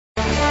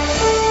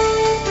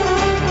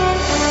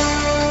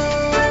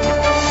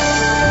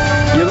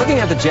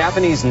the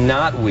Japanese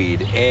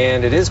knotweed,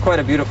 and it is quite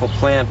a beautiful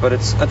plant, but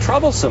it's a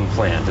troublesome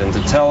plant. And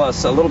to tell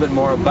us a little bit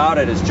more about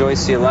it is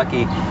Joyce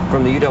Cielecki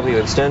from the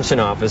UW Extension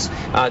Office.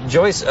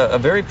 Joyce, a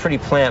very pretty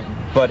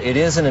plant, but it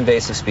is an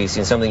invasive species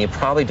and something you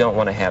probably don't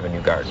want to have in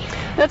your garden.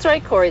 That's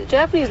right, Corey. The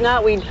Japanese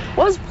knotweed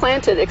was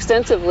planted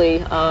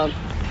extensively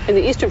in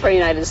the eastern part of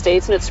the United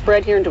States, and it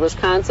spread here into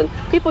Wisconsin.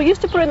 People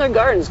used to put it in their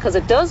gardens because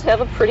it does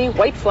have a pretty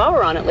white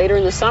flower on it later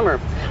in the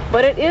summer.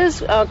 But it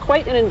is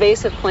quite an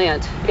invasive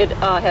plant. It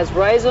has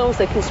rhizomes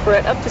that can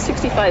spread up to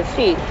 65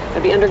 feet.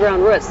 There'd be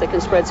underground roots that can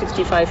spread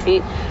 65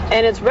 feet,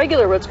 and its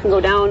regular roots can go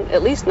down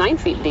at least 9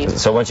 feet deep.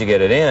 So once you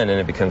get it in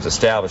and it becomes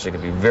established, it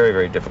can be very,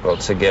 very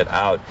difficult to get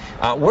out.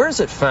 Where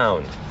is it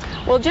found?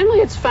 Well, generally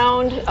it's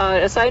found,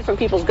 aside from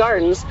people's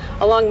gardens,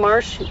 along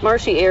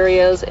marshy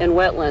areas and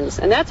wetlands,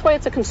 and that's why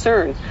it's a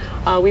concern.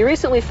 We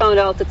recently found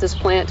out that this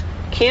plant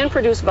can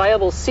produce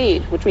viable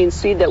seed, which means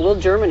seed that will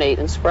germinate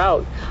and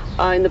sprout.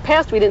 In the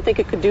past, we didn't think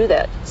it could do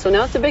that. So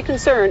now it's a big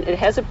concern. It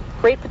has a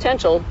great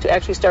potential to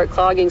actually start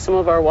clogging some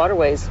of our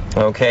waterways.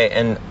 Okay,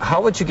 and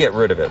how would you get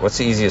rid of it? What's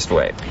the easiest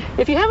way?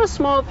 If you have a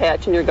small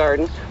patch in your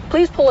garden,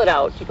 please pull it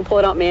out. You can pull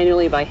it out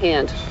manually by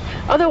hand.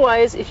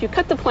 Otherwise, if you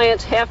cut the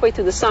plant halfway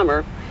through the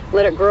summer,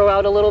 let it grow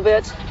out a little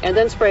bit, and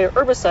then spray an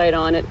herbicide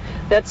on it,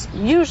 that's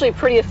usually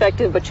pretty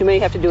effective, but you may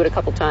have to do it a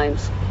couple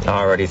times.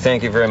 Alrighty,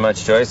 thank you very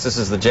much, Joyce. This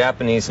is the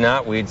Japanese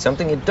knotweed,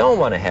 something you don't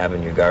want to have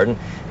in your garden,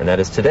 and that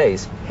is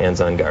today's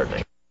Hands-On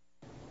Gardening.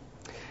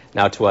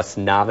 Now, to us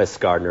novice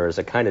gardeners,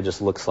 it kind of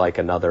just looks like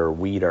another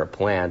weed or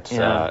plant.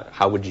 Yeah.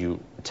 How would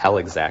you tell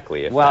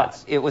exactly if well,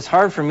 that's... it was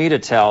hard for me to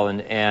tell,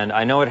 and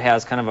I know it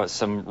has kind of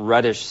some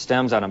reddish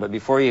stems on it, but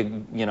before if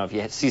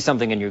you see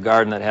something in your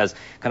garden that has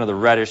kind of the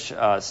reddish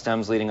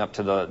stems leading up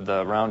to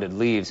the rounded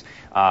leaves,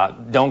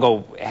 don't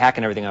go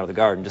hacking everything out of the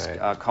garden. Just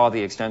call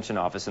the extension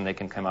office and they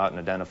can come out and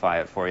identify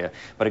it for you.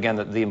 But again,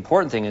 the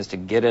important thing is to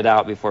get it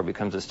out before it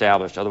becomes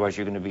established. Otherwise,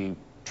 you're going to be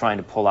trying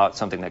to pull out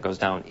something that goes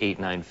down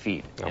 8-9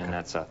 feet, and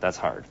that's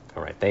hard.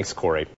 All right, thanks, Corey.